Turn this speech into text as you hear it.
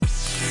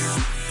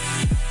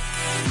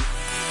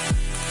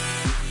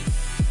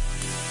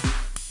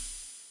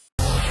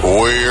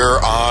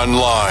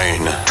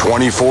online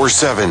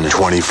 24/7.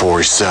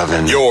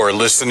 24/7. You're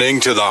listening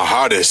to the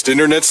hottest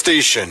internet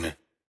station.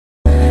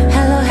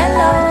 Hello,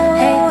 hello,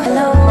 hey,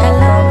 hello,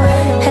 hello,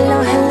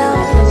 hello, hello,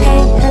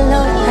 hey,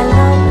 hello,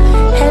 hello,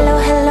 hello,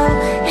 hello,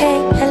 hey,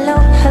 hello,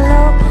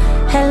 hello,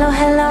 hello,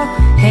 hello,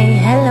 hey,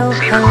 hello,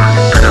 hello,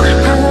 hello,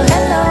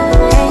 hello,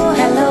 hey,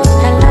 hello,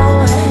 hello,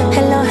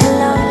 hello,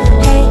 hello,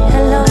 hey,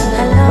 hello,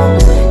 hello,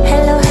 hello,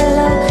 hello,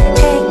 hey,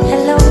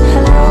 hello,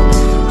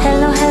 hello,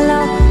 hello, hello,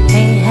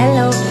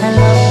 hey, hello,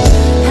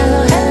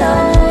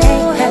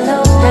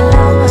 hello, hello, hello, hey, hello,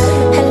 hello,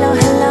 hello,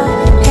 hello,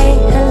 hey,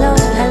 hello,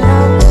 hello,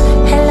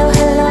 hello,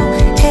 hello,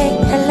 hey,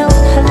 hello,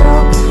 hello,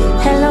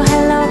 hello,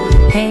 hello,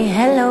 hey,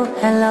 hello,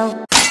 hello.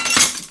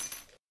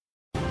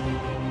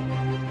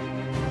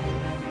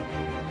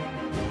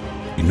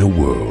 In a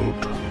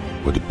world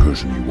where the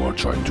person you are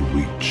trying to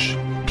reach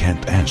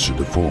can't answer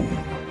the phone,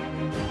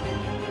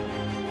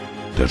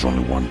 there's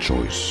only one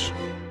choice.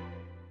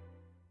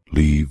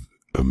 Leave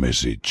a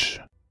message.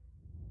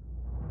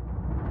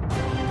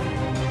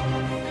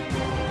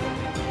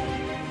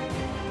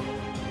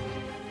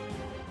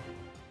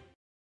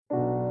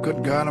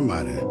 Good God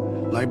Almighty,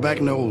 like back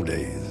in the old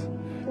days.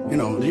 You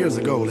know, years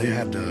ago they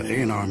had the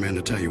A&R man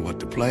to tell you what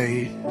to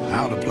play,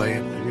 how to play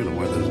it, you know,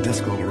 whether it's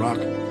disco or rock.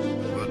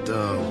 But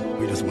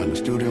we just went in the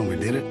studio and we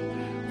did it.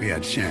 We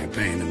had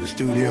champagne in the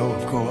studio,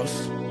 of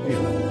course, you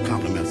know,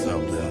 compliments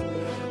of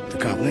the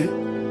company,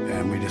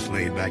 and we just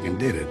laid back and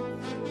did it.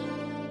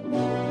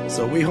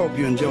 So we hope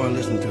you enjoy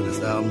listening to this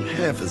album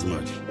half as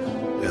much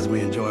as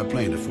we enjoy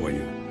playing it for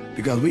you,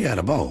 because we had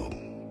a ball.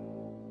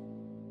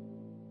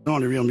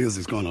 Only real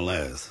music's gonna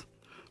last.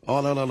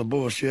 All that other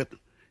bullshit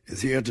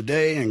is here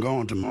today and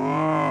gone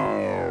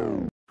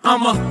tomorrow.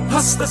 I'm a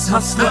hustler's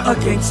hustler, a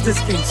gangster's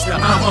gangster.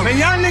 Man,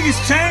 y'all niggas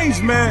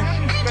changed, man.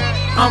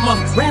 I'm a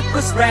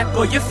rapper's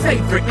rapper, your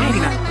favorite,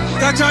 ain't I?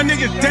 Got y'all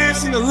niggas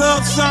dancing to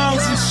love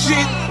songs and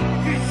shit.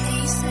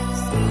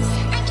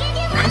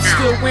 I'm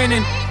still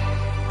winning.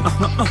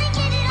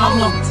 I'm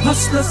a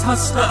hustler's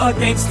hustler, a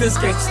gangster's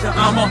gangster.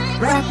 I'm a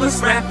rapper's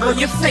rapper,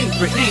 your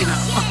favorite, ain't I?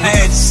 I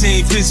had the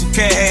same vision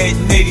Cat had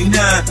in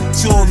 89.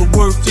 So all the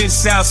work in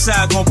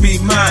Southside gon' be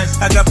mine.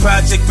 I got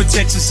project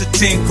projections of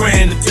 10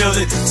 grand to build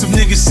it. Some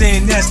niggas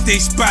saying that's they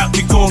spot,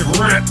 we gon'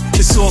 rip.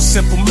 It's all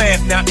simple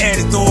math, now add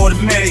it to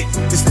automatic.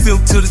 It's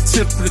filled to the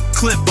tip of the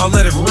clip, I'll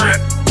let it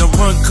rip. Now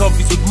run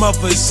coverage with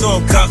mother, it's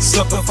all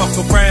cocksucker. Fuck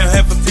around,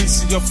 have a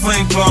piece of your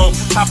flame blown.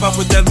 Hop out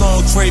with that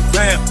long tray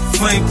pound,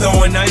 flame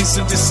throwing. I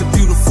ain't just a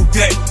beautiful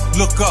day.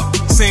 Look up,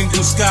 same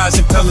blue skies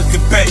in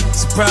Pelican Bay.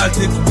 Surprise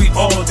nigga, we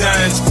all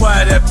dying. It's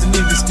quiet after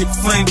niggas get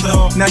flamed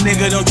on. Now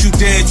nigga, don't you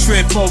dare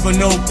trip over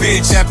no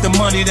bitch. After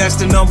money, that's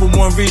the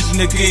 #1 reason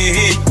to get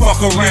hit.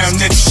 Fuck around,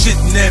 nigga,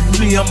 shitting at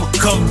me, I'ma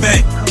come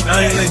back.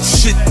 I ain't let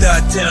shit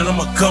die down,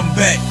 I'ma come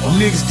back.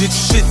 Niggas get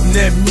shitting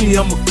at me,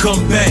 I'ma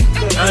come back.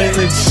 I ain't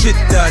let shit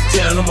die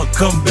down, I'ma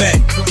come back.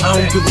 I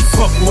don't give a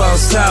fuck who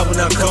outside when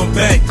I come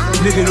back.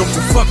 Nigga, don't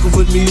be fucking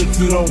with me if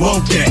you don't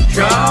want that.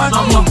 God,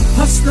 I'm a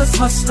hustler's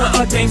hustler,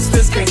 a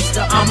gangster's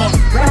gangster. I'm a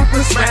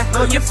rapper's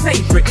rapper, your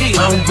favorite, ain't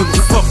I? I don't give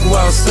a fuck who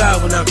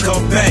outside when I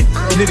come back.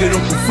 Nigga,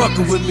 don't be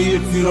fucking with me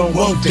if you don't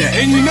want that.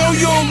 And you know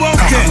you don't want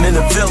that. I'm in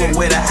a villa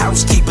where the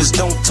housekeepers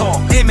don't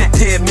talk.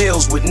 Pair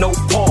meals with no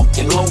pork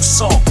and low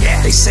salt.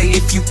 They say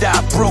if you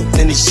die broke,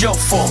 then it's your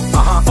fault.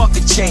 Fuck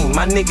a chain,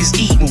 my niggas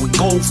eating with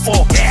gold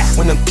forks.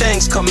 When them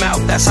things come out,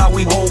 that's how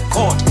we hold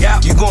court.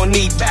 You gon'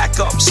 need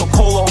backup, so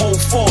call a whole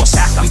force.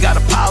 We got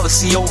a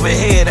policy over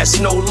here that's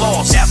no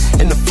loss.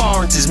 And the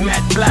foreigns is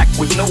matte black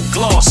with no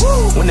gloss.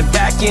 When the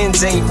back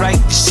ends ain't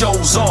right, the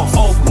show's off.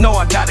 Oh no,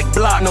 I got a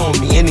Glock on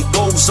me and it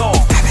goes off.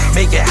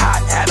 Make it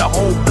hot, had a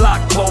whole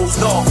block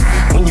closed off.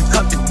 When you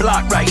cut the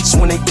block right, it's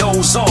when they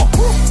doze off.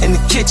 In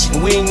the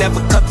kitchen, we ain't never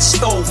cut the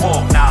stove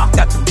off.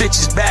 Got the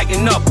bitches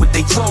bagging up with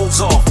they clothes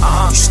off.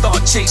 You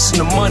start chasing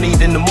the money,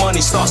 then the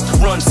money starts to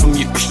run from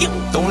you.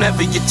 Don't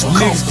ever get too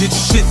comfortable. Niggas get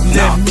shitting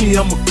at me,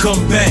 I'ma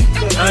come back.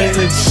 I ain't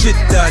let shit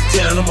die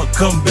down, I'ma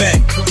come back.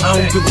 I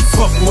don't give a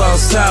fuck who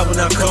outside when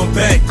I come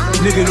back.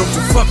 Nigga, don't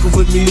be fucking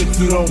with me if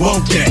you don't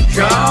want that.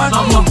 God,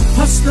 I'm a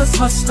hustler's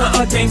hustler,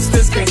 a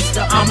gangster's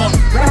gangster. I'm a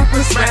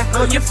rapper's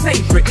rapper, your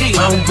favorite, ain't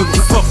I? I don't give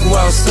a fuck who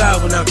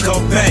outside when I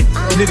come back.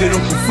 Nigga,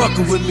 don't be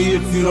fucking with me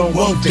if you don't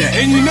want that.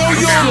 And you know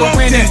you don't want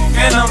that.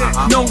 And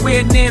I'm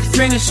nowhere near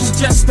finished, it's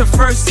just the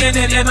first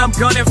inning. And I'm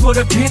gunning for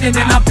the pennant,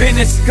 and I've been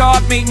this.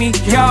 God made me,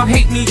 y'all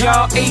hate me,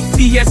 y'all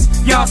atheists.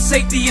 Y'all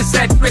safety is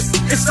at risk.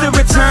 It's the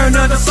return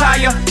of the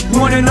Messiah,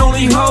 one and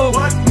only hope.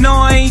 No,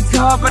 I ain't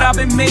God, but I've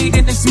been made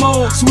in this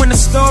mold. So when the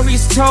story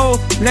is told,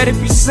 let it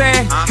be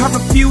said, I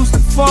refuse to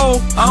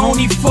fold, I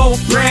only fold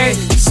bread.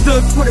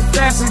 Stood for the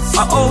bastards,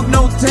 I owe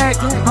no debt.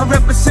 I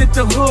represent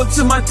the hood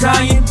to my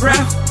dying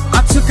breath.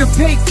 I took a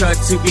pay cut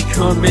to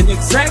become an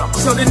exec,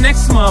 so the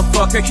next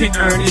motherfucker can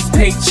earn his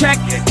paycheck.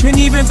 And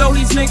even though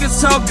these niggas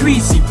talk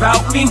greasy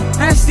about me,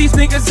 ask these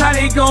niggas how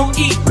they gon'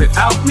 eat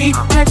without me.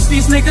 Ask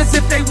these niggas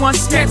if they want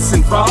skets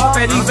involved,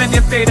 and even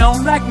if they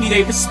don't like me,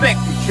 they respect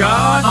me.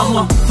 God, I'm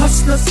a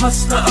hustler's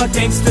hustler, a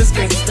gangster's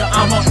gangster.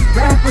 I'm a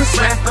rapper's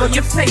rapper,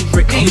 your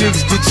favorite ain't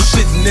Niggas get you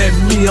shitting at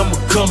me, I'ma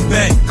come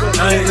back.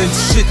 I ain't letting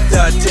shit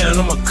die down,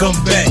 I'ma come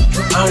back.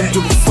 I don't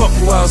give a fuck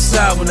who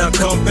outside when I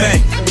come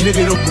back.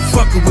 Nigga, don't be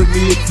fucking with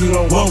me if you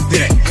don't want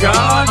that.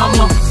 God, I'm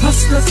a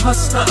hustler's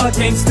hustler, a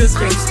gangster's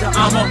gangster.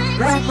 I'm a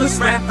rapper's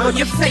rapper,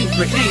 your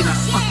favorite ain't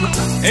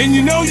I? And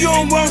you know you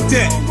don't want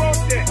that.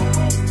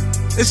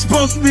 It's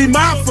supposed to be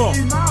my fault.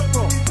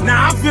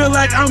 Now I feel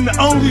like I'm the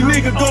only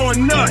nigga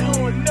going nuts.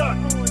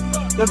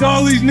 Cause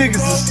all these niggas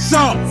are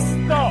soft.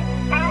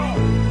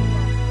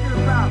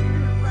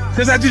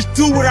 Cause I just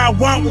do what I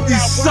want with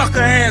these sucker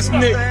ass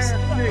niggas.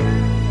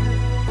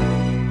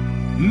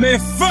 Man,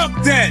 fuck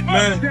that,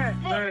 man.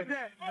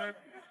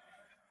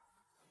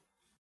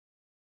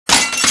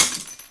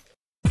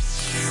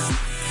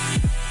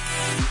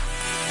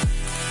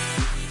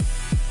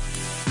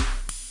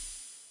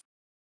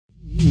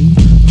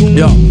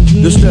 Yo,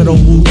 this that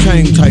old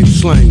Wu-Tang type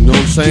slang, know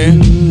what I'm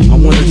saying? I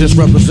wanna just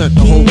represent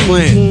the whole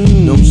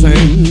clan, know what I'm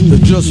saying? The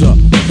Juzza,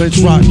 Prince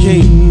Rock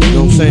King,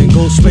 know what I'm saying?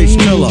 Ghost Space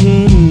Killer,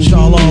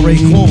 Charles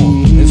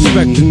Raekwon,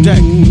 Inspector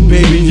Deck,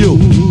 Baby You,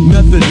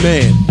 Method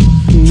Man,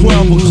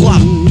 12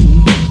 o'clock,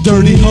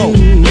 Dirty Ho,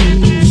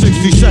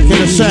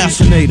 60-second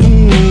assassinator,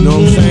 know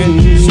what I'm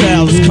saying?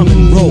 Style is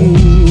coming roll.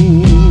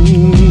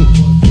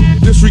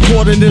 This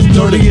recording is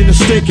dirty and it's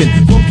stinking.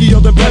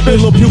 Funkier than Pepe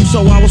Le Pew,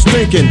 so I was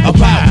thinking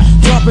about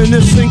dropping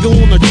this single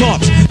on the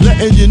charts,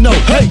 letting you know,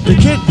 hey, the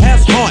kid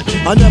has heart.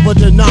 I never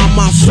deny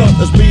myself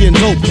as being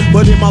dope,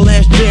 but in my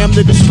last jam,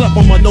 niggas slept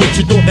on my notes.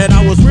 You thought that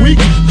I was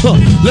weak? Huh,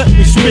 let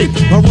me speak.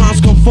 My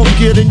rhymes come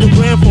funkier than your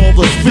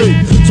grandfather's feet.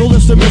 So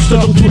listen, mister,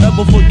 don't you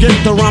ever forget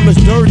the rhyme is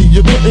dirty.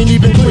 You couldn't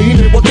even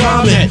clean it with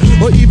comment,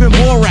 or even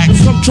borax.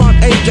 Some try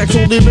Ajax,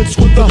 only mixed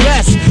with the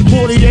best.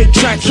 48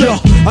 tracks, yeah,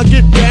 I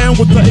get down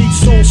with the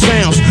 8-song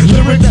sounds.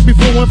 Lyrics that be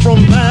flowing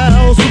from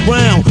miles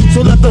around.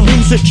 So let the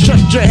music shut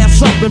your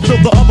ass up and feel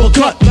the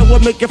uppercut that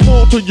will make it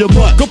fall to your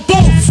butt. Go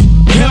both!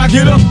 Can I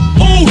get a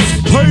oof?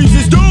 Praise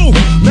is due.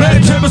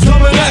 Mad Chambers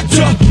coming at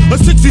ya. A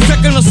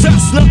 60-second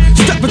assassin.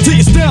 Step into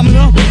your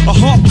stamina. A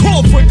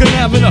hardcore freaking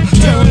avenue.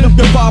 Tearing up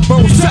your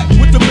 5-borough set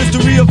with the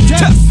mystery of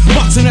chess.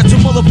 Boxing at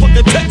your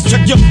motherfucking text.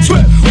 Check your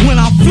trip.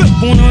 When I flip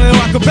on an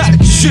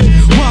acrobatic shit.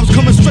 Rhymes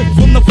coming straight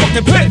from the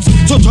fucking pits.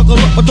 So juggle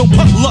up but don't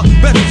puddle up.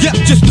 Better yet,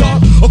 just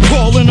start or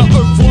crawl in the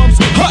earthworm's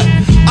hut.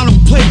 I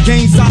don't play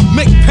games, I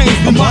make pains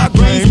with my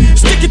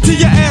brains. Stick it to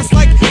your ass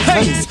like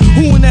Hayes.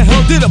 Who in the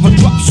hell did ever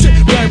drop shit?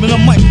 Grabbing a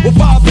mic with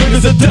 5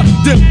 fingers of death,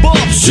 then bomb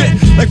shit.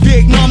 Like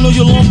Vietnam, know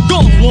you're long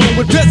gone, along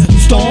with Desert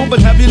Storm. But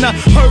have you not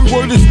heard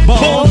word is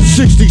bomb?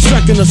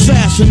 60-second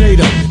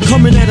assassinator,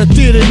 coming at a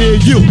theater near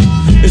you.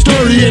 It's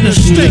dirty and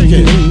it's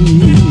stinking.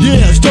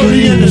 Yeah, it's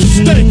dirty and it's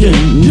stinking.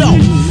 Yo,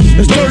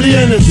 it's dirty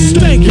and it's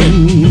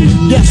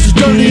stinking. Yes, it's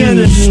dirty and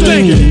it's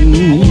stinking.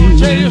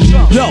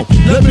 Yo,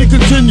 let me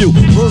continue.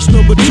 Verse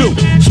number 2.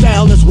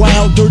 Style is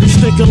wild, dirty,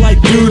 stinking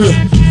like Buddha.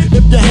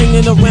 If you're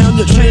hanging around,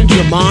 you change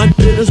your mind.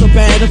 It is a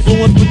bad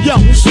influence, but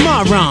yo, it's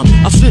my rhyme.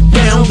 I sit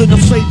down, then I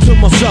say to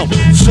myself,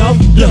 self,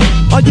 yeah,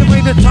 are you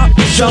ready to top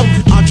the shelf?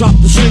 I drop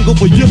the single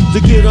for you to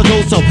get a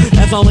dose of.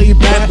 As I lay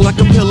back like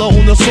a pillow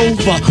on the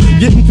sofa.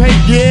 Getting paid,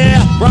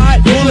 yeah,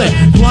 right, bullet.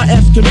 Fly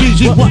as can be,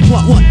 G, what,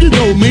 you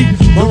know me.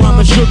 My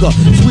rhyme is sugar,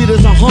 sweet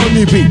as a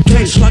honeybee.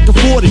 Taste like a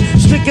 40,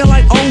 sticking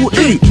like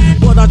OE.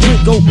 But I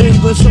drink old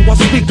English, so I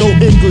speak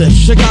old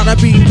English. You gotta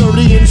be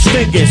dirty and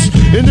stinkish.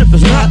 And if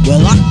it's not,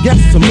 well, I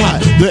guess I'm not.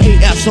 The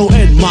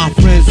ASON, my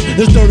friends,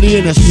 is dirty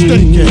and it's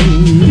stinking.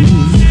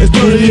 It's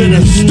dirty and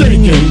it's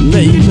stinking,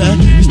 baby.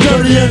 It's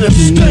dirty and it's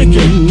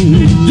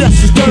stinking.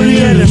 Yes, it's dirty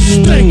and it's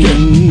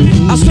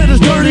stinking. I said it's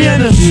dirty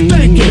and it's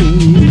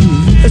stinking.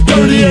 It's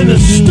dirty and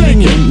it's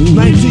stinking.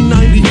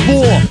 1994,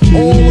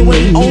 all the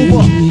way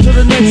over to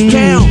the next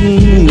town.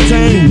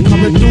 Wu-Tang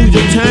coming through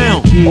your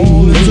town,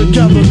 all in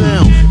together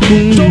now.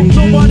 Don't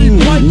nobody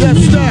like that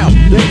style.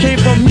 That came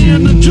from me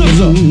and the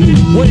Juzza,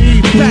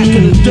 way back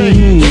in the day.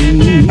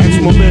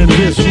 Ask my man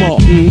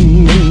Bismarck.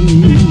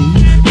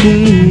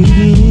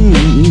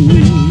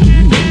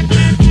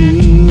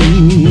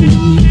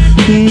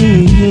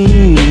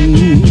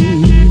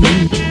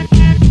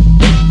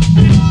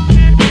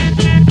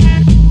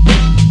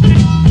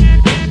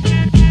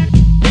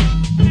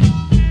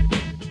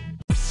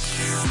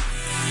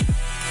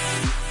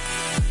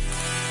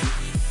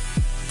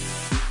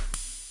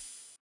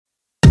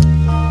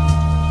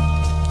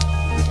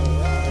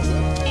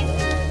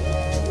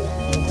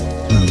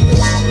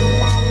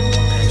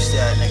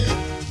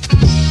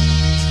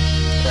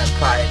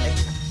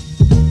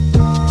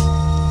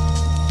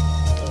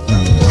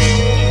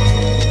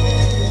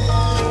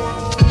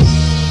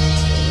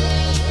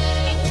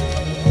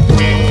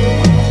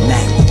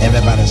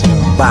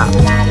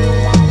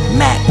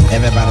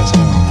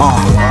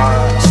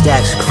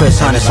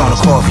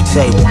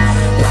 Table.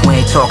 If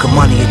we ain't talking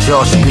money, your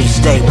jaw should be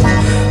stable.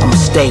 I'm a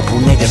staple,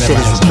 nigga, shit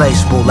is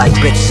replaceable, like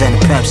bitches in the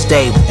pimp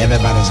stable.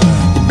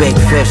 The big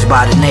fish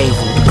by the navel,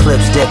 the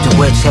clips dipped in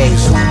witch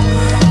hazel.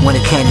 When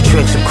it came to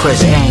tricks of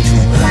Chris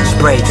Angel,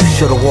 sprayed you,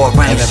 shoulda wore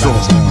rain suit.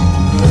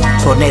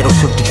 Tornado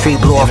shook the tree,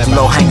 blew off the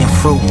low-hanging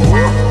fruit.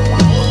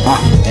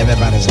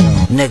 Everybody's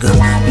nigga,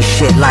 you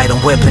shit light, I'm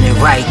whipping it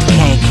right. The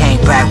cane came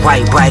back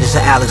white, bright as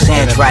an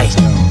Alexandrite.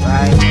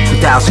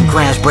 2,000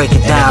 grams, break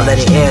it down, let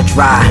it air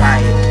dry.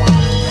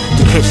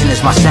 The kitchen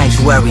is my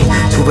sanctuary.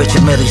 Too rich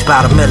a millie's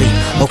about a millie.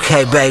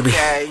 Okay, baby.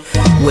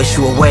 Wish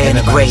you away in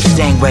a great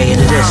stingray. And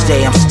to this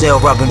day, I'm still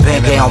rubbing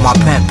Bengay on my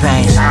pimp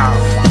pains.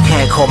 You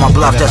can't call my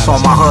bluff, that's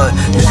on my hood,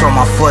 just on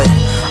my foot.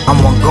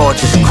 I'm one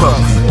gorgeous crook.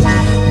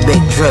 Big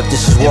drip,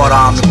 this is water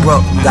on the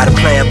brook. Gotta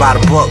play it by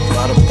the book.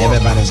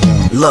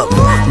 Look,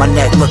 my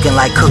neck looking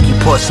like cookie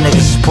puss.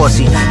 Niggas is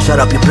pussy. Shut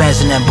up your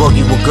bands and then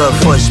boogie with good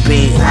foot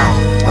speed.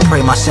 I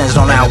pray my sins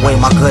don't outweigh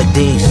my good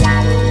deeds.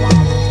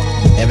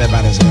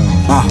 Everybody's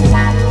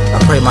I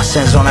pray my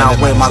sins don't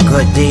outweigh my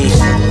good deeds.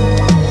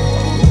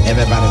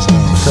 Everybody's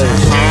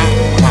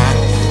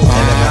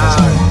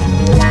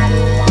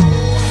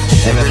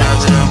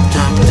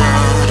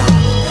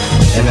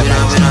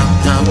Everybody's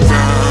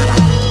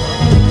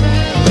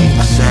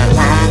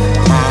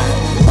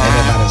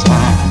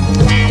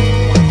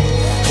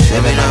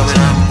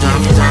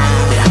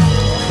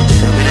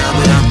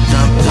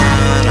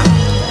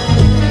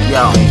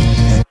Yo,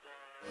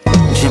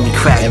 Jimmy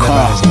crack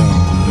corn.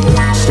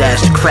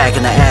 Stash the crack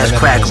in the ass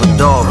crack of a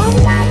dog.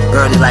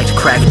 Early like the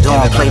crack of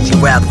dawn. Play me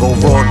rather go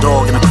raw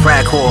dog in a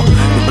crack whore.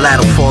 Your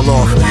bladder fall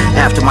off.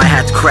 After might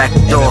have to crack the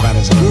door.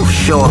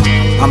 Sure,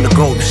 I'm the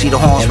goat, you see the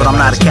horns, but I'm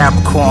not a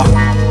Capricorn.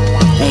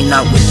 Ain't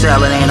nothing we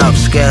sell, it ain't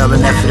upscale.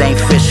 And if it ain't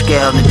fish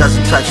scale, then it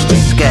doesn't touch the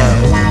scale.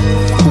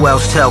 Who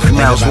else tell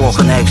females walk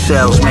on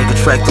eggshells? Make a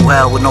trek through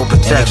hell with no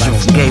protection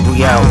from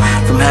Gabriel.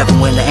 From heaven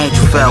when the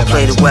angel fell,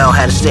 played it well.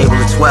 Had a stable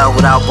at 12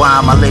 without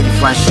buying my lady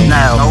friend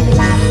Chanel.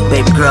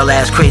 Baby girl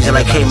ass crazy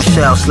like K.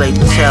 Michelle. Slayed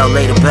the tail,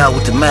 laid a bell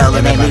with the mail,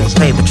 and ain't leave a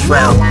paper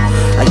trail.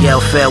 I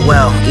yelled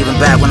farewell, even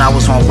back when I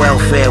was on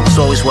welfare. Was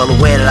always well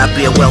aware that I'd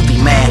be a wealthy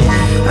man.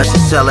 I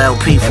should sell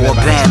LP for a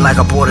band like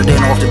I bought it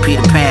in off the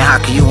Peter Pan. How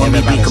can you and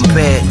me be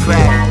compared?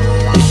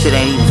 This shit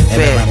ain't even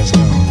fair.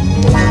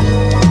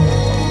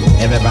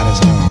 Everybody's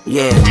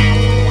yeah.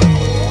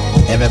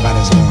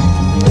 Everybody's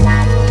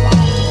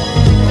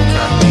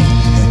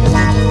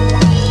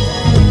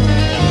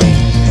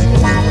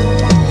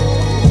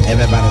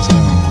Everybody's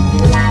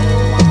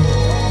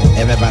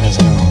Everybody's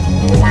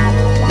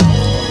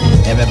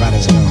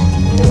Everybody's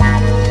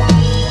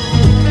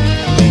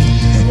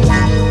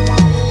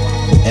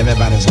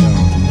Everybody's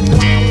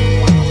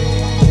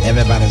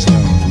Everybody's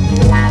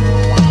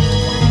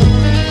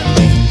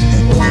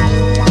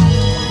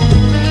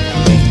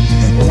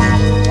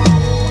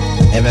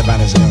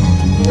Everybody's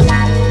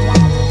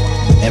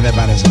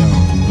Everybody's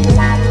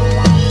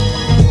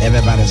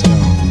Everybody's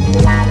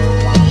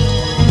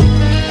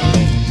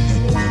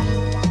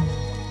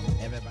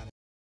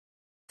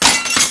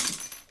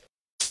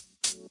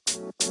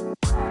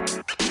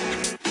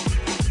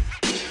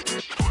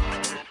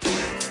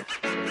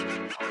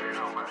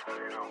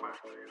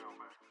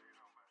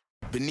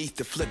Beneath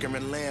the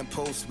flickering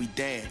lampposts we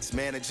dance,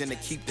 managing to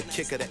keep the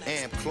kick of the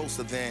amp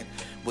closer than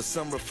what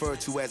some refer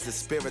to as the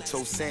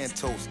Spirito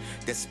Santos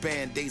that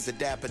spanned days of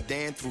Dapper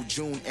Dan through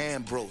June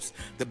Ambrose.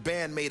 The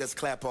band made us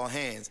clap our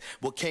hands.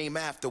 What came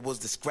after was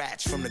the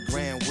scratch from the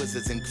Grand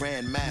Wizards and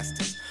Grand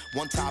Masters.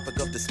 One topic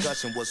of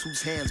discussion was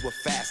whose hands were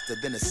faster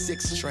than a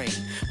 6 train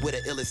where the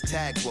illest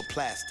tags were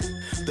plastered.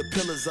 The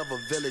pillars of a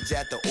village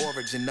at the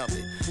origin of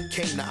it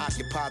came to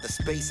occupy the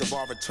space of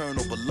our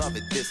eternal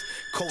beloved. This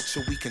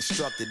culture we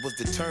constructed was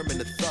determined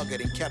to thug it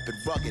and kept it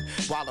rugged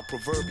while the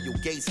proverbial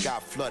gates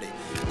got flooded.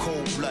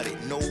 Cold-blooded,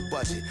 no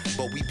budget,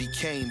 but we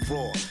became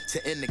raw.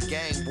 To end the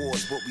gang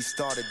wars, what we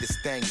started this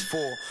thing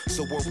for.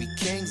 So were we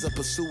kings of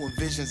pursuing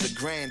visions of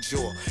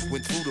grandeur?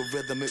 When through the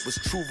rhythm it was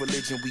true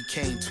religion we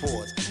came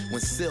towards.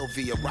 When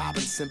Sylvia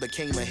Robinson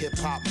became a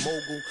hip-hop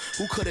mogul,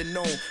 who could have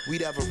known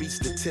we'd ever reach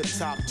the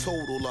tip-top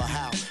total, or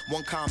how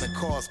one common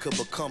cause could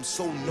become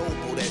so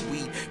noble that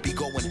we'd be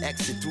going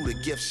exit through the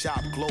gift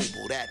shop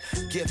global. That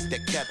gift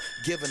that kept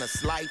giving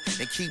us life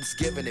and keeps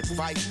giving it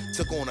fight,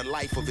 took on a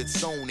life of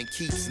its own and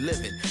keeps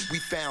living. We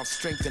found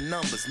strength in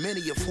numbers,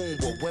 many of whom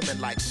were women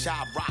like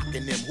Sha Rock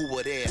and them who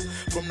were there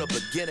from the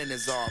beginning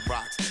as our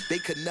rocks. They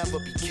could never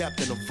be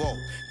kept in a vault.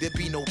 There'd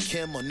be no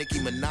Kim or Nicki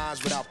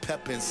Minaj without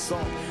pepper and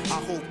salt. I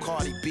hope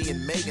Cardi B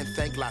and Megan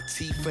thank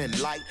Latifah and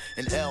Light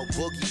and L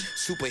Boogie,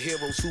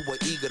 superheroes who were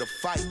eager to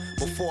fight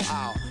before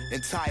our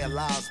entire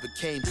lives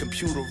became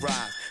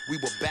computerized. We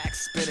were back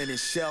spinning in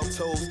shell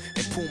toes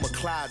and Puma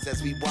Clydes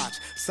as we watch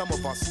some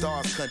of our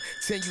stars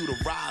continue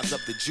to rise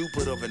up to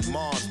Jupiter and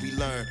Mars. We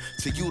learn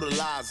to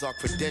utilize our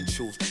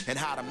credentials and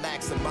how to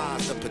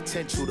maximize the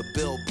potential to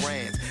build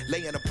brands.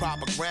 Laying the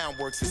proper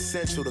groundwork's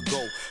essential to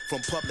go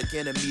from Public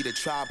Enemy to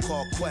Tribe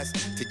Called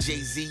Quest to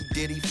Jay-Z,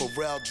 Diddy,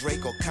 Pharrell,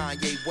 Drake, or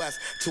Kanye West,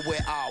 to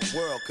where our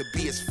world could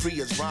be as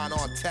free as Ron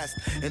on test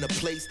in a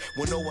place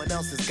where no one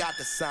else has got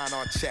to sign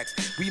our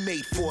checks. We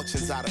made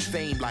fortunes out of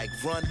fame like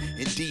Run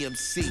and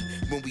DMC.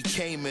 when we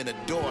came in the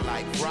door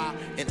like Rock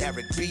and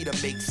Eric B to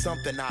make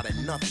something out of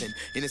nothing.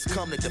 And it's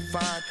come to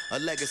define a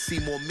legacy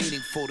more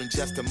meaningful than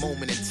just a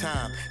moment in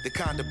time. The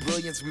kind of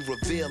brilliance we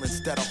reveal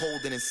instead of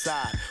holding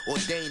inside.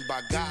 Ordained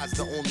by God's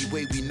the only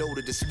way we know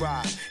to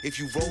describe. If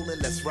you rollin',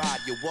 let's ride.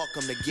 You're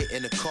welcome to get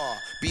in the car.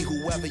 Be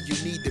whoever you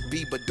need to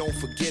be, but don't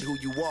forget who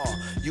you are.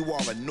 You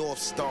are a North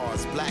Star,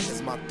 as black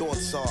as my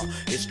thoughts are.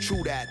 It's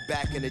true that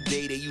back in the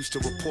day they used to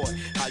report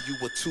how you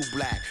were too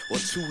black or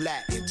too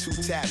Latin, too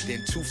tapped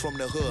in, too from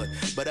the hood.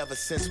 But ever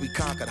since we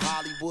conquered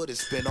Hollywood,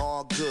 it's been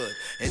all good.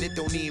 And it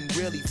don't even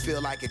really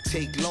feel like it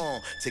take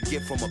long to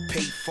get from a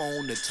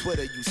payphone to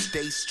Twitter. You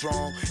stay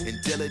strong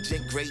and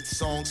diligent. Great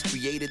songs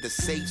created the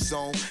safe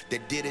zone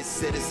that did it.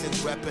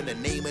 Citizens repping the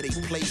name of they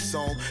play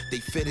song. They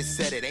fitted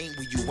said it ain't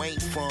where you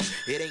ain't from.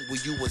 It ain't where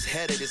you was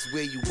headed, it's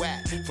where you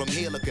at. From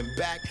here looking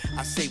back,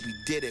 I say we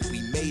did it,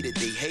 we made it.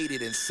 They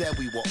hated and said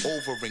we were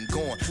over and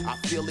gone. I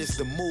feel it's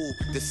the move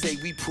to say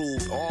we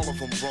proved all of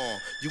them wrong.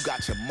 You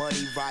got your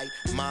money right,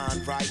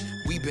 mine right.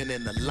 We been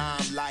in the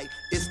limelight.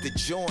 It's the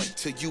joint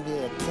till you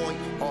on point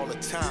all the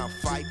time.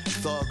 Fight,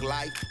 thug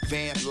life,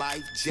 vamp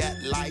life,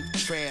 jet life,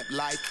 tramp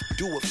life.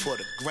 Do it for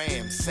the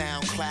gram.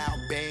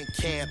 SoundCloud,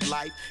 Bandcamp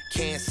life.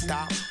 Can't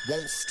stop,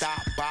 won't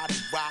stop. Body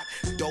rock,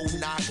 door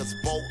knockers,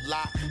 bolt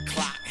lock,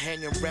 clock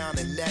hanging around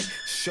the neck.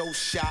 Show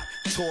shot,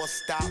 tour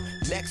stop.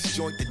 Next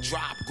joint to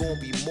drop, gonna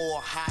be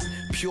more hot.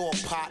 Pure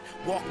pot.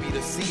 Walk me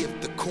to see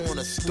if the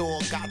corner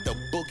store got the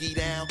boogie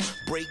down.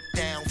 Break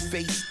down,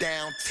 face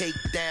down, take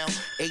down.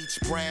 H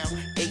Brown,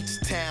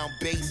 H-Town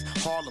base,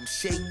 Harlem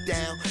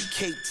shakedown,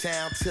 Cape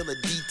Town till the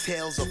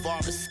details of our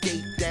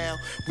escape down.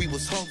 We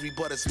was hungry,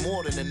 but it's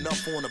more than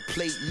enough on the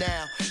plate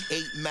now.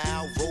 8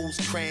 Mile,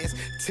 Rosecrans,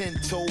 10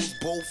 toes,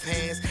 both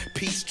hands.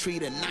 Peachtree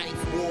to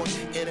 9th Ward,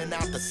 in and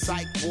out the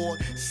psych ward.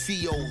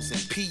 COs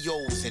and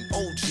POs and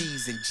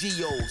OGs and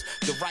GOs.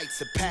 The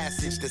rites of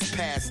passage that's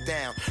passed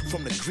down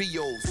from the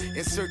griots.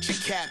 Insert your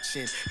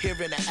caption, here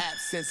in the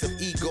absence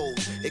of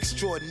egos.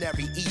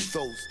 Extraordinary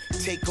ethos,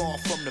 take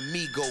off from the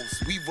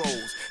Migos. We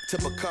rose to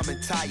become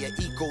entire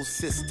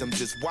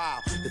ecosystems. It's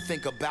wild to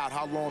think about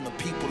how long the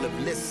people have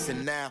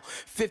listened now.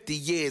 50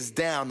 years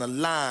down the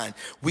line,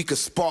 we could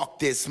spark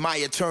this. My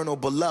eternal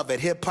beloved,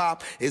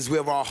 hip-hop is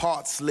where our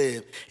hearts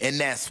live. And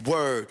that's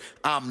word,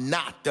 I'm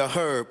not the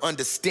herb.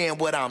 Understand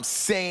what I'm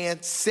saying,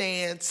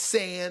 saying.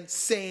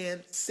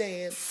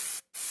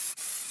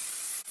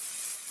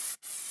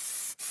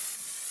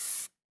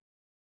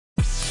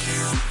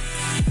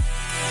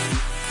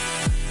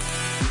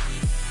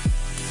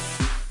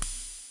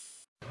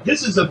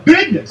 This is a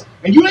business,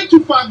 and you ain't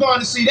too far gone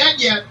to see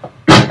that yet.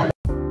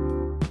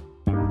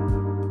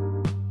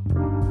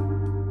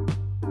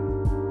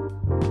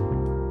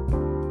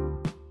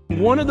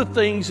 One of the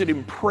things that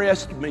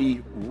impressed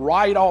me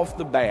right off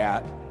the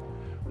bat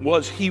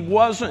was he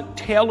wasn't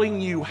telling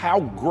you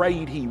how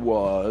great he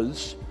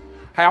was,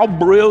 how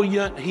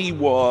brilliant he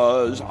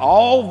was,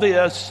 all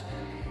this.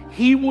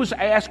 He was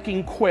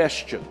asking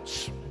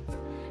questions.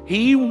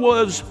 He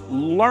was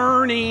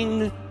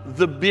learning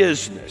the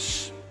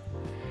business.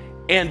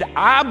 And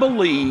I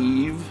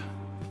believe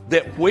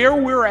that where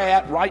we're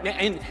at right now,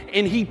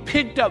 and he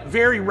picked up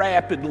very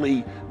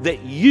rapidly that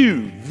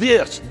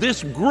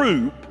this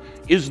group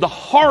is the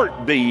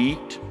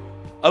heartbeat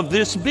of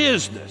this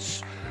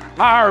business.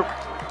 Our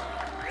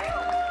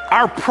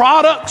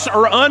products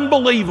are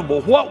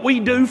unbelievable. What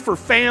we do for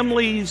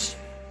families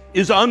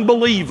is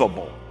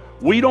unbelievable.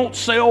 We don't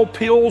sell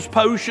pills,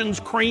 potions,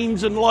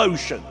 creams, and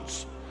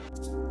lotions.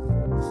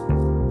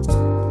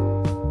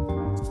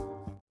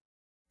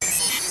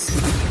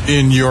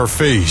 In your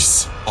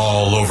face,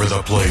 all over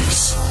the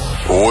place.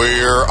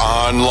 We're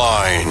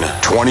online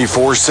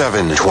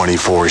 24/7.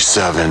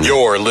 24/7.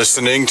 You're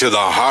listening to the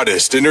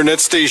hottest internet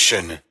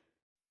station.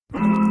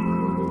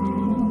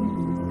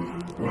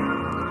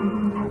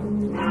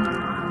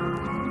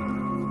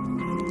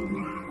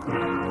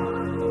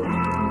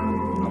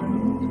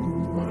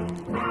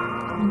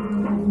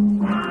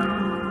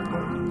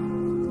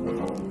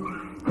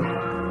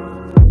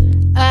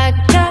 I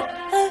got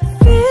a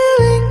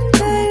feeling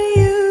that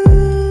you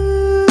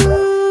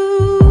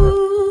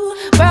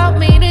brought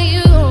me to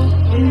you.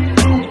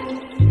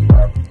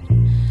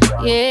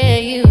 Yeah,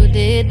 you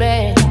did,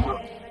 babe.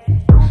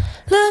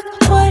 Look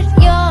what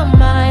your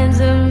mind's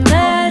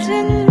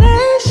imagination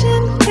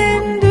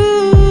can do.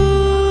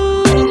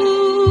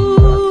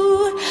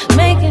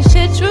 Making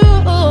shit true.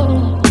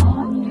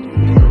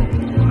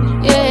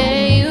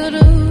 Yeah, you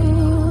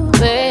do,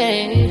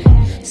 babe.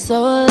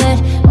 So let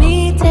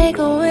me take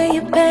away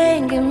your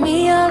pain, give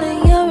me all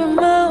of your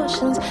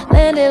emotions.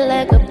 Land it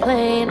like a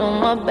plane on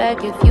my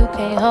back if you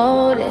can't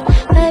hold it.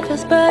 Life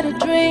is but a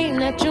dream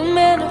that you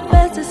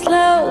manifested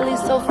slowly.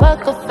 So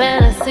fuck a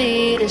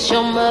fantasy, this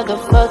your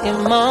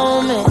motherfucking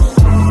moment.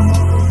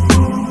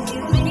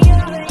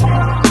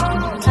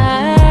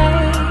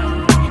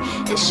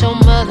 It's your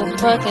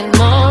motherfucking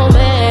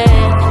moment.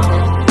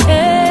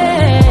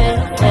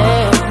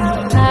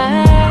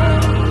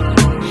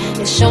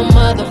 It's your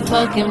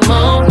motherfucking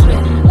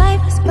moment.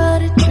 Life is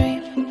but a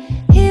dream.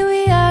 Here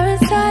we are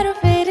inside of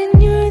it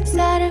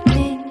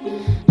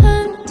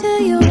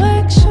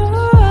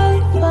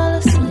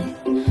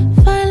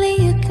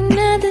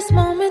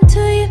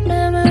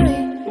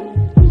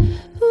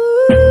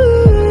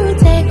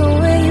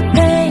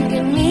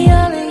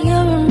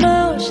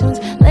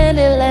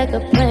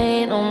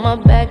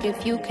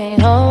you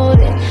can't hold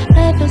it.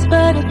 Life is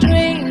but a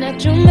dream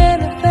that you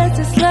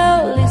manifested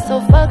slowly. So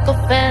fuck a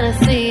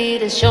fantasy,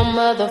 this your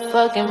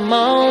motherfucking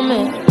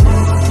moment.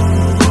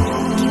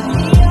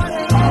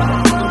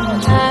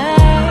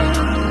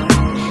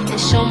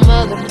 It's your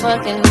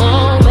motherfucking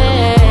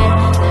moment.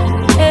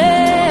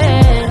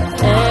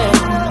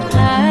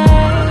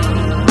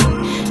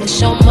 It's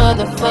your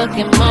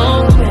motherfucking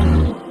moment.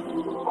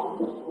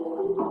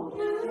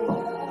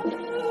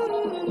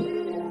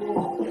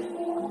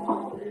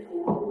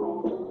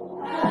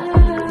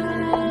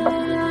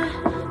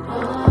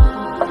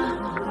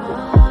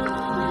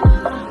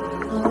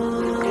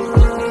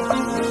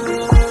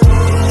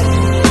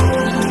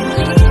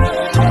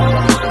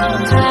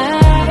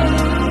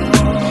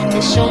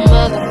 It's your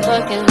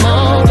motherfucking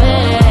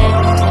moment.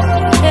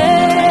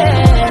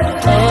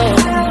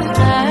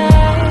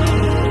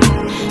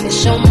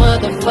 It's your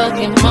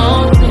motherfucking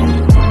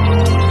moment.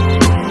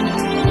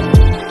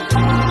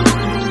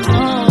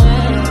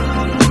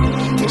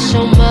 It's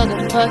your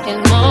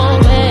motherfucking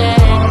moment.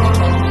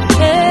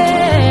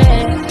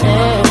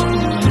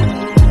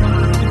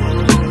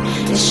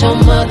 It's your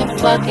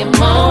motherfucking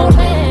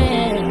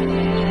moment.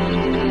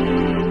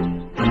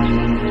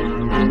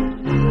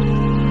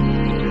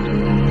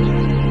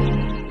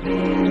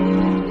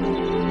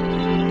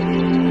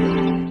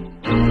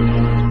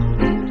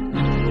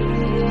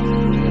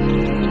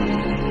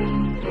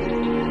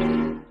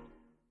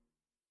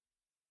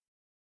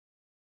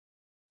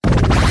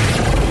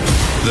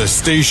 The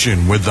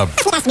station with the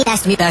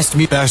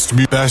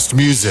best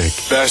music.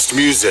 Best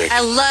music.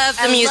 I love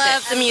the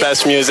music.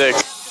 Best music.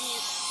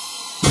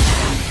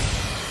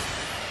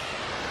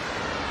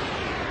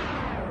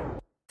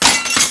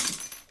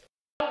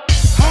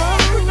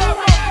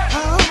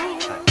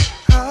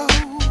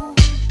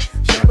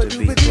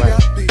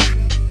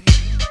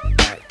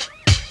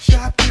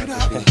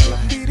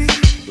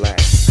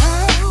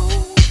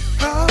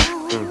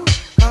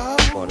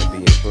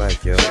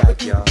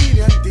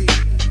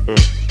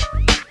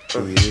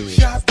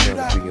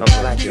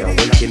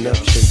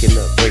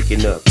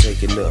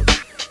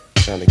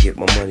 Trying to get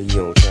my money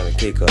on, trying to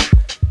kick up,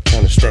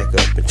 trying to stack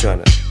up and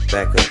trying to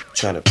back up,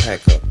 trying to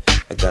pack up.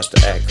 I got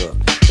to act up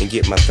and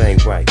get my thing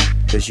right,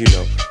 cause you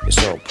know, it's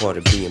all part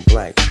of being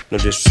black. No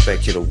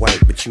disrespect to the white,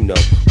 but you know,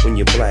 when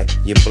you're black,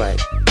 you're black.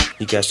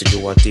 You got to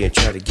go out there and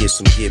try to get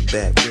some get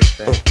back.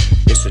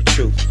 It's a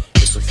truth,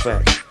 it's a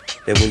fact,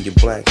 that when you're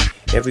black,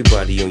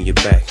 everybody on your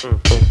back.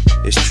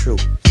 It's true,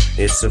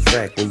 it's a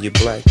fact, when you're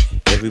black,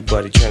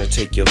 everybody trying to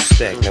take your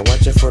stack. Now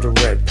watch out for the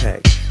red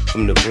pack.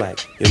 From the black,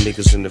 your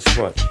niggas in the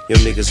front, your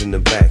niggas in the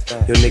back,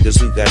 your niggas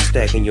who got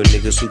stack and your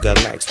niggas who got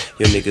lax,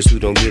 your niggas who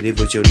don't get it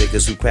but your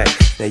niggas who pack.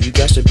 Now you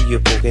got to be a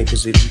poor game,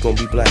 cause if you gon'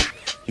 be black,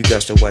 you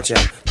got to watch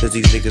out, cause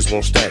these niggas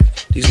won't stack.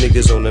 These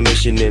niggas on a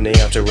mission and they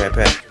out to rap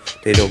at.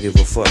 They don't give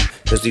a fuck,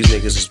 cause these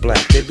niggas is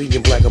black. They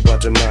being black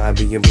about their mind,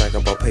 being black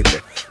about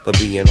paper, but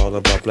being all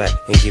about black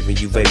and giving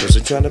you vapors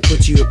and trying to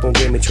put you up on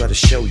game and try to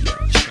show you.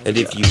 And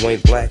if you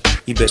ain't black,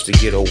 you best to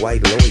get a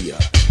white lawyer,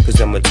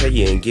 cause I'ma tell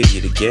you and give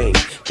you the game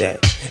that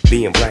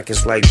being black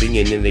is like being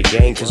in the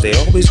game, cause they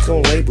always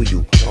gon' label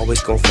you,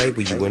 always gon'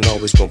 favor you, and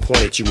always gon'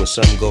 point at you when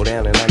something go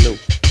down. And I knew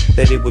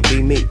that it would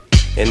be me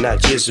and not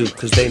Jizu,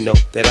 cause they know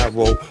that I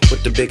roll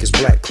with the biggest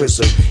black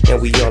crystal,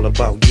 and we all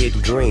about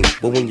getting green.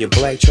 But when you're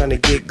black trying to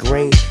get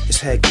green, it's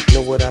heck, you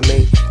know what I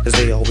mean? Cause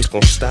they always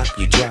gon' stop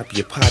you, drop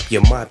you, pop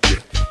you, mop you,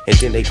 and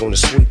then they gonna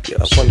sweep you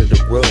up under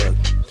the rug.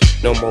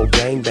 No more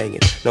gang banging,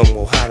 no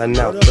more hollering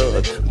out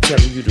blood. I'm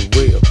telling you the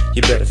real,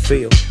 you better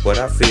feel what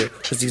I feel,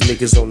 cause these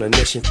niggas on a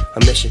mission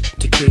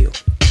to kill.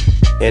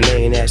 And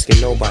they ain't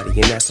asking nobody,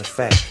 and that's a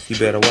fact. You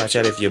better watch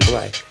out if you're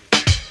black.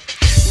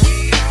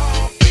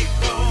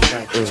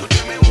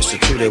 It's the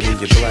truth that when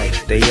you're black,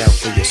 they out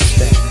for your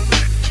stack.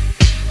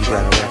 You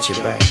gotta watch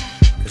your back,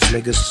 cause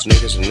niggas is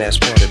niggas, and that's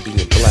part of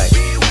being black.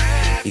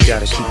 You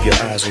gotta keep your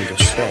eyes on your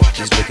stack.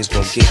 These niggas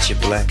gon' get you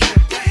black.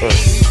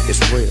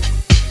 It's real.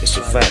 It's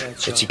a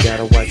fact that you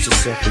gotta watch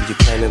yourself when you're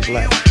claiming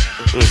black.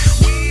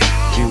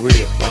 Be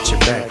real, watch your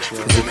back,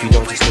 cause if you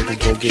don't, these niggas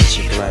gon' get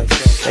you black.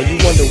 Now you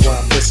wonder why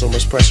I put so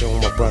much pressure on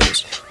my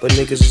brothers, but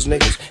niggas is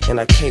niggas, and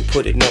I can't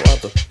put it no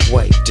other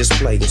way. Just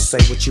play and say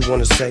what you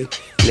wanna say.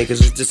 Niggas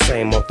is the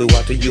same all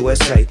throughout the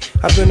USA.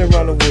 I've been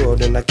around the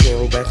world and I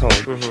came back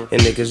home,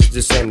 and niggas is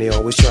the same, they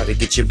always try to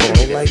get your bone.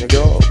 They like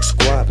dogs,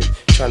 squabbing,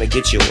 trying to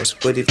get yours,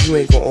 but if you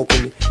ain't gonna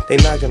open it, they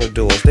knock on the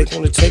doors. They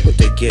gonna take what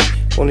they get,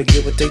 gonna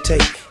get what they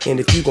take, and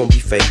if you gon' be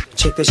fake,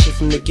 check that shit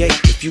from the gate.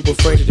 If you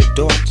afraid of the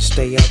dark,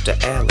 stay out the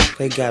alley.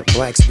 They got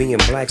blacks being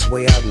blacks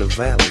way out in the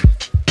valley.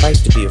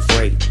 Likes to be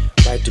afraid,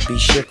 like to be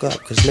shook up,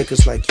 cause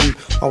niggas like you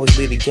always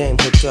leave the game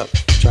hooked up,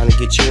 trying to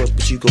get yours,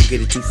 but you gon' get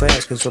it too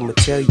fast, cause I'ma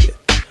tell you,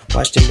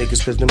 watch them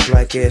niggas, cause them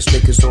black ass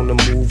niggas on the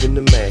move in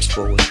the mash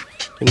for it.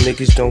 Them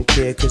niggas don't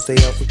care, cause they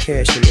out for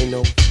cash, and they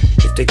know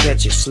if they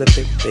catch you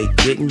slipping, they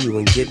getting you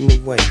and getting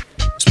away.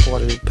 It's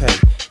part of the pay,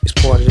 it's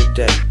part of the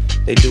day.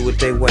 They do it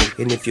they way,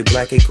 and if you're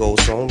black, it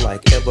goes on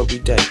like every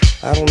day.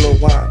 I don't know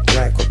why,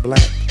 black or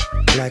black,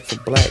 black for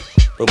black,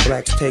 but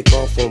blacks take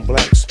off on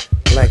blacks.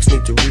 Blacks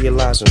need to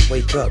realize and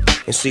wake up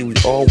and see we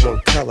all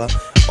one color,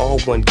 all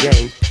one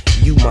gang.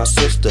 You my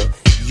sister,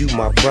 you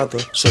my brother,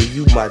 so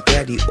you my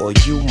daddy or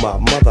you my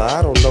mother.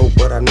 I don't know,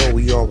 but I know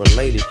we all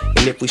related.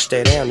 And if we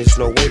stay down, there's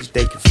no way that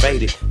they can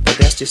fade it. But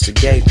that's just a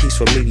game piece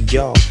for me to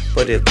y'all.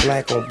 But if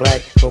black on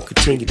black don't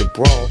continue to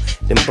brawl,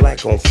 then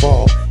black gon'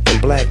 fall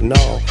and black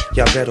gnaw.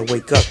 Y'all better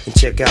wake up and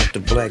check out the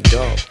Black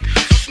Dog.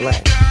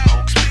 Black.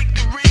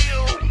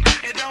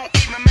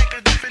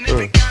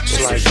 It's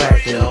like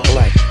back when you're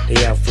black,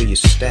 they out for your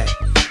stack.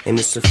 And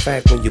it's a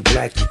fact when you're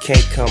black, you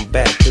can't come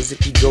back. Cause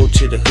if you go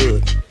to the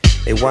hood,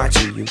 they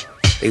watching you,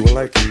 they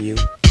lurking you,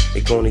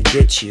 they gonna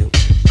get you.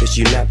 Cause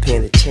you're not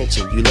paying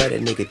attention. You love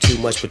that nigga too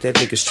much, but that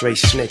nigga straight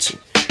snitching.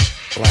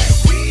 Black,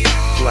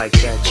 like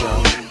that,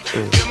 y'all.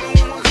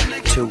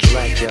 Too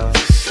black, y'all.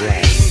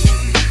 Black.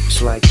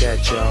 It's like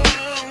that, y'all.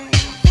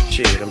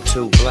 Shit, I'm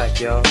too black,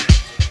 y'all.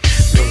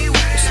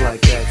 It's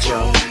like that,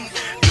 y'all.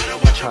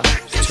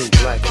 Too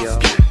black,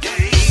 y'all.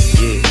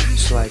 Yeah,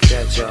 it's like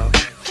that, y'all.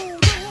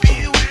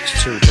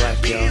 It's too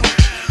black, y'all.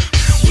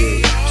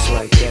 Yeah, it's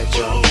like that,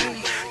 y'all.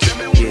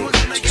 Yeah,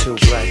 it's too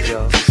black,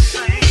 y'all.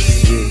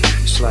 Yeah,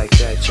 it's like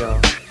that, y'all.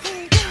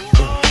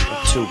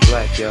 I'm too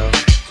black, y'all.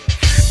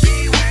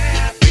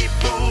 Beware,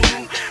 people.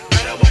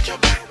 Better watch your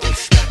back and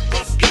step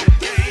up your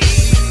game.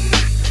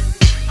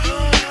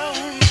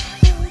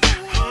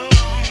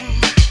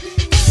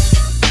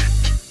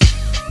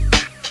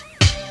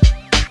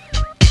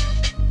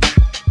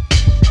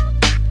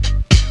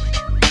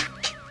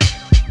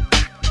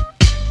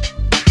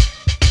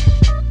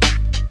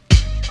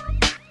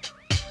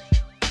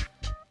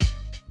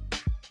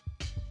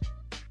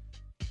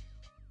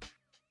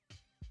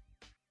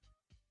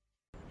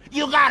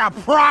 You got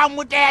a problem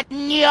with that,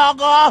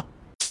 nigga?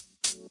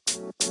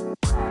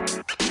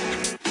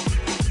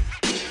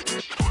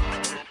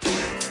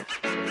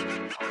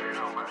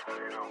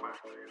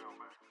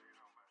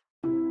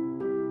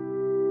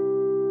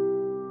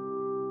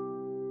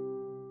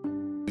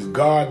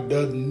 God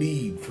doesn't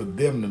need for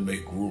them to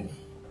make room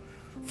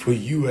for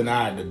you and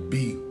I to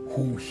be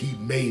who he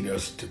made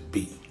us to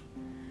be.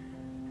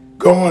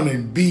 Go on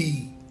and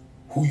be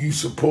who you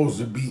supposed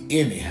to be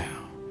anyhow.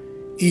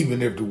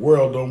 Even if the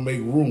world don't make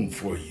room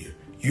for you,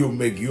 you'll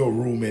make your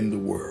room in the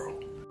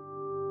world.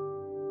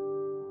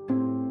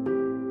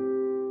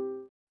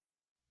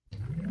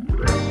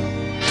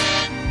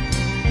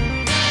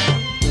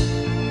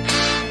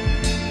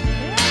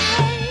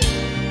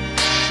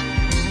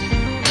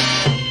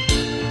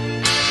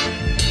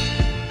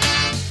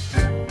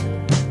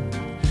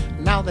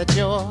 Now that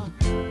you're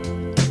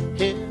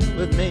here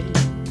with me,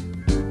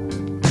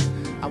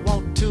 I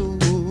want to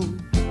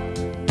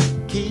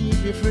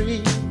keep you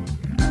free.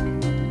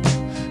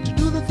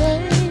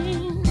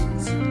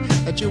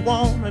 That you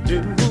wanna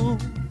do.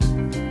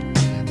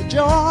 The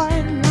joy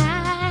in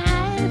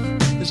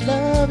life is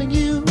loving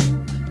you.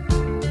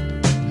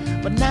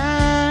 But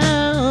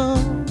now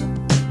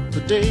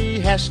the day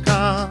has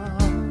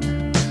come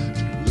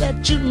to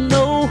let you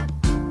know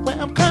where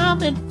I'm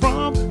coming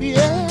from.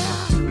 Yeah,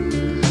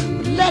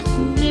 but let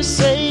me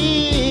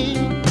say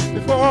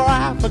before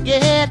I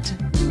forget,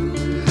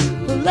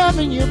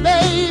 loving you,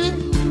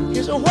 baby,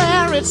 is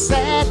where it's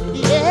at.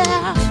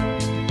 Yeah.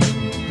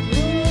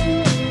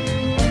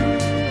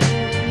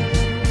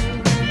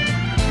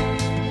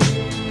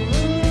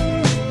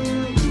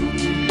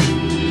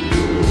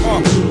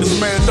 This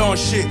marathon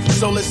shit,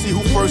 so let's see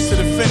who first to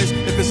the finish.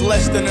 If it's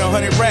less than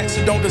 100 racks,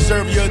 it don't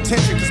deserve your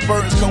attention, cause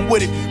burdens come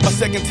with it. My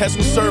second test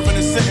was serving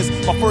a sentence.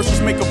 My first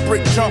was make a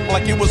brick jump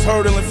like it was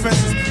hurdling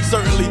fences.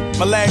 Certainly,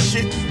 my last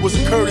shit was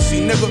a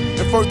courtesy, nigga.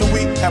 And further,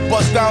 we had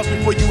bust downs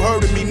before you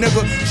heard of me,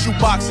 nigga. Shoe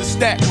boxes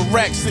stacked with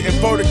racks sitting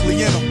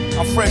vertically in them.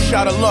 I'm fresh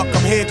out of luck,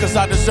 I'm here cause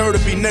I deserve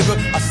to be, nigga.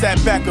 I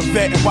sat back a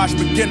vet and watched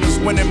beginners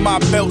winning my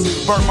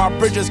belts. Burnt my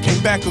bridges,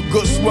 came back a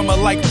good swimmer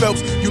like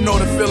Phelps. You know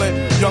the feeling,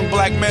 young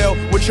black male,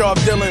 what y'all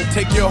dealing.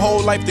 Take your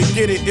whole life to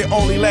get it, it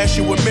only lasts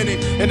you a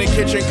minute. In the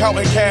kitchen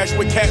counting cash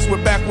with cats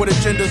with backward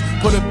agendas.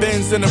 Put a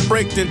Benz in a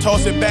break, then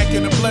toss it back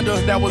in the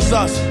blender, that was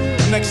us.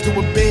 Next to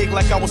a big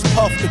like I was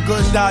Puff, the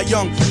good die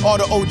young. All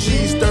the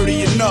OGs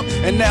 30 and up,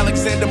 and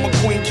Alexander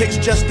McQueen kicks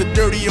just to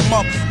dirty him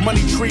up.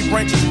 Money tree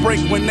branches break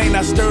when they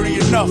not sturdy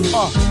enough.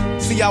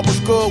 See, I was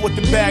good with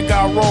the bad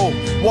guy roll.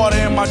 Water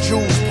in my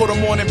jewels, put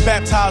them on and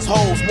baptize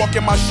hoes. Walk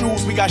in my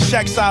shoes, we got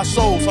shack size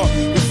souls.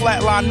 We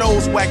flatline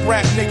nose, whack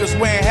rap niggas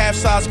wearing half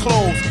size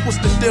clothes. What's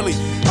the dilly?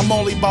 I'm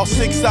only about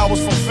 6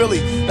 hours from Philly.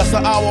 That's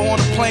an hour on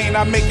a plane,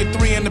 I make it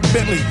 3 in the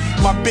Bentley.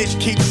 My bitch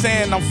keeps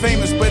saying I'm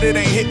famous, but it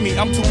ain't hit me.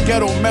 I'm too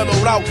ghetto,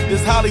 mellowed out,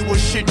 this Hollywood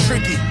shit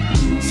tricky.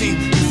 See,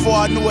 before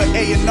I knew an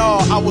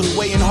A&R, I was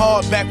weighing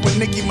hard back when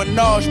Nicki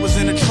Minaj was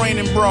in a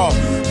training bra.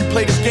 You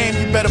play this game,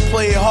 you better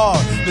play it hard.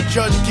 The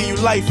judge give you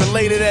life, and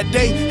later that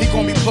day, he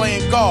gon' be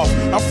playing golf.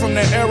 I'm from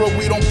that era,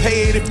 we don't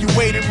pay it if you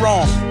waited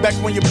wrong. Back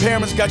when your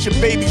parents got your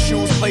baby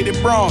shoes plated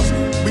bronze.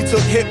 We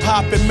took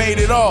hip-hop and made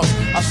it off.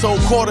 I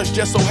sold quarters,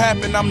 just so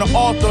happened I'm the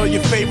author of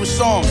your favorite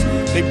songs.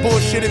 They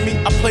bullshitted me,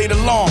 I played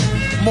along.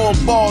 More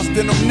balls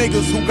than them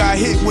niggas who got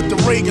hit with the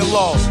Reagan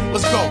laws.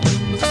 Let's go.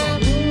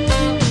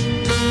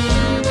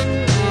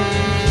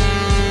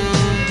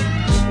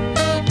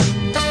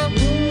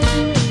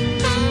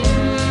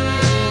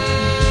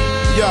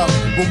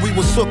 when we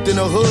was hooked in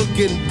the hood,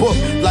 getting booked.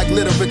 Like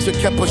literature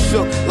kept us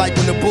shook. Like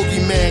when the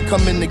boogeyman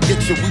come in to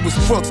get you, we was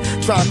crooks.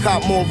 Trying to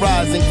cop more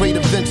rides and great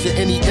adventure.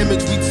 Any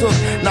image we took,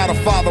 not a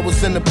father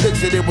was in the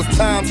picture. There was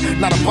times,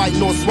 not a bite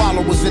nor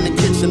swallow was in the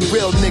kitchen.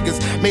 Real niggas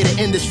made an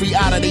industry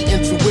out of their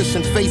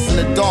intuition, facing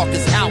the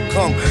darkest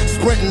outcome.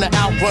 Sprinting to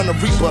outrun the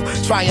reaper,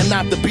 trying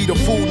not to be the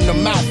food in the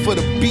mouth for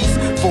the beast,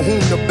 for whom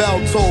the bell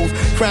tolls.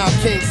 Crown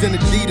kings in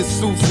Adidas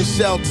suits and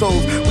shell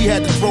toes. We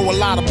had to throw a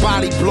lot of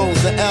body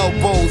blows and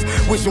elbows,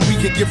 wishing we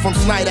could get from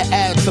Snyder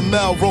Ave to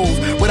Melrose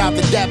without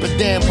the dapper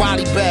damn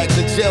body bags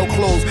and jail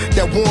clothes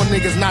that warn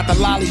niggas not to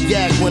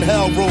lollygag when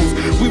hell rose.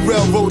 We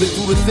railroaded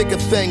through the thick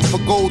of things for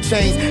gold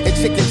chains and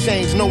chicken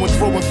chains, knowing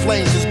throwing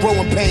flames is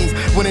growing pains.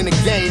 When in the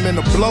game, in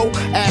the blow,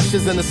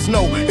 ashes in the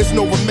snow, it's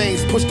no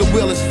remains. Push the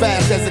wheel as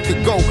fast as it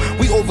could go.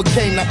 We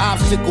overcame the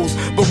obstacles,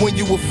 but when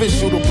you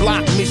official, the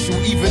block miss you.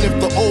 Even if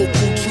the old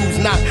crew choose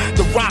not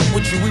to rock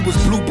with you, we was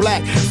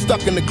blue-black,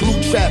 stuck in the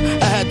glue trap.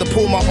 I had to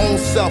pull my own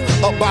self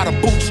up by the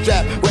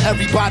bootstrap, where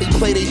everybody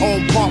play their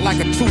own part like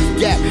a tooth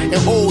gap. And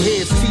old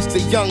heads teach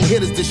the young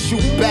hitters to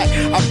shoot back.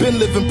 I've been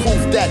living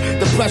proof that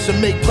the pressure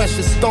make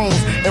precious stones,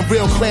 and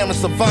real Clarence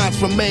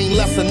savants remain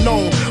lesser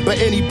known. But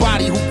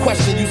anybody who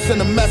question you,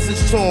 send a message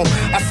to him.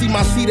 I see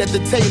my seat at the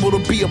table to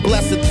be a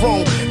blessed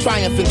throne.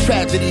 Triumph in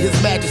tragedy, his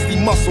majesty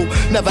muscle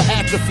never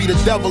atrophy.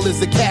 The devil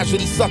is a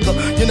casualty sucker.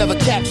 You never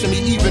capture me,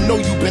 even though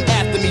you've been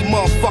after me,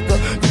 motherfucker.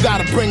 You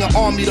gotta bring an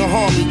army to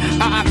harm me.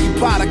 I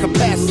occupy the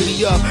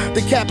capacity of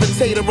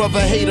decapitator of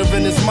a hater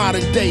in this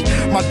modern day.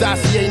 My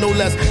dossier no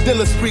less than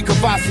l'esprit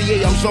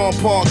Cavassier. I'm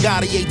Jean-Paul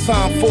Gaultier,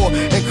 Tom Ford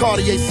and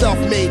Cartier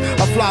self-made.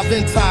 I fly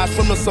vintage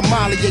from the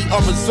Sommelier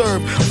of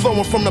reserve,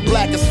 flowing from the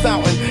blackest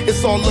fountain.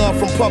 It's all love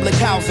from public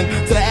housing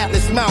to the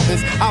Atlas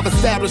Mountains. I've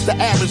established the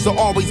average to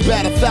always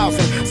bat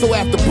 1,000. So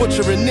after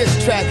butchering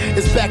this track,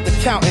 it's back to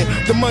counting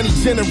the money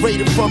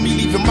generated from me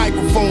leaving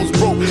microphones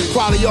broke.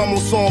 Probably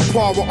almost on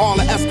par with all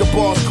of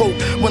Escobar's coke.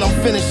 When I'm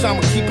finished,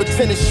 I'ma keep a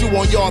tennis shoe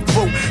on your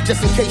throat,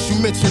 just in case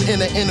you mention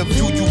in an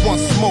interview you want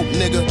smoke,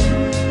 nigga.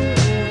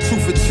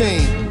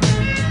 215.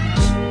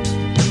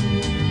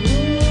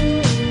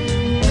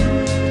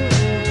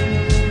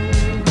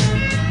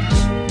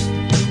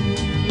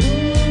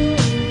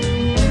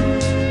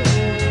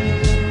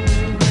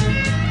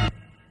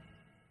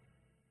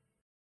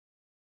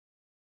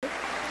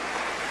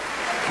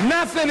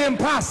 Nothing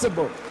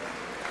impossible.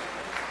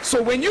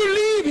 So when you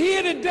leave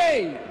here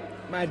today,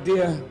 my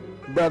dear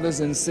brothers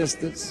and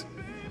sisters,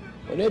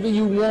 whatever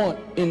you want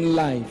in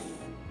life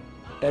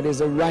that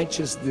is a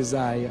righteous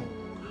desire,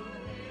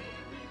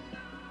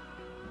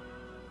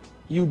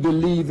 you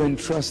believe and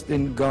trust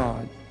in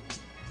God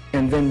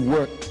and then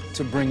work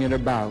to bring it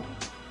about,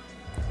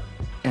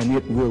 and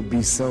it will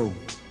be so.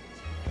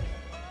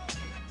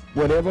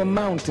 Whatever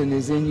mountain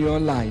is in your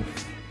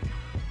life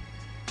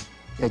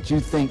that you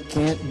think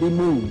can't be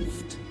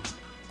moved,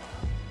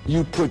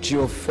 you put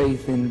your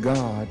faith in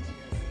God,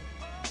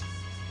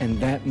 and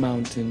that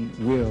mountain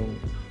will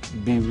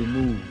be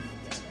removed.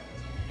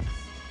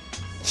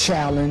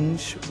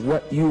 Challenge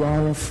what you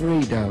are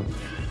afraid of.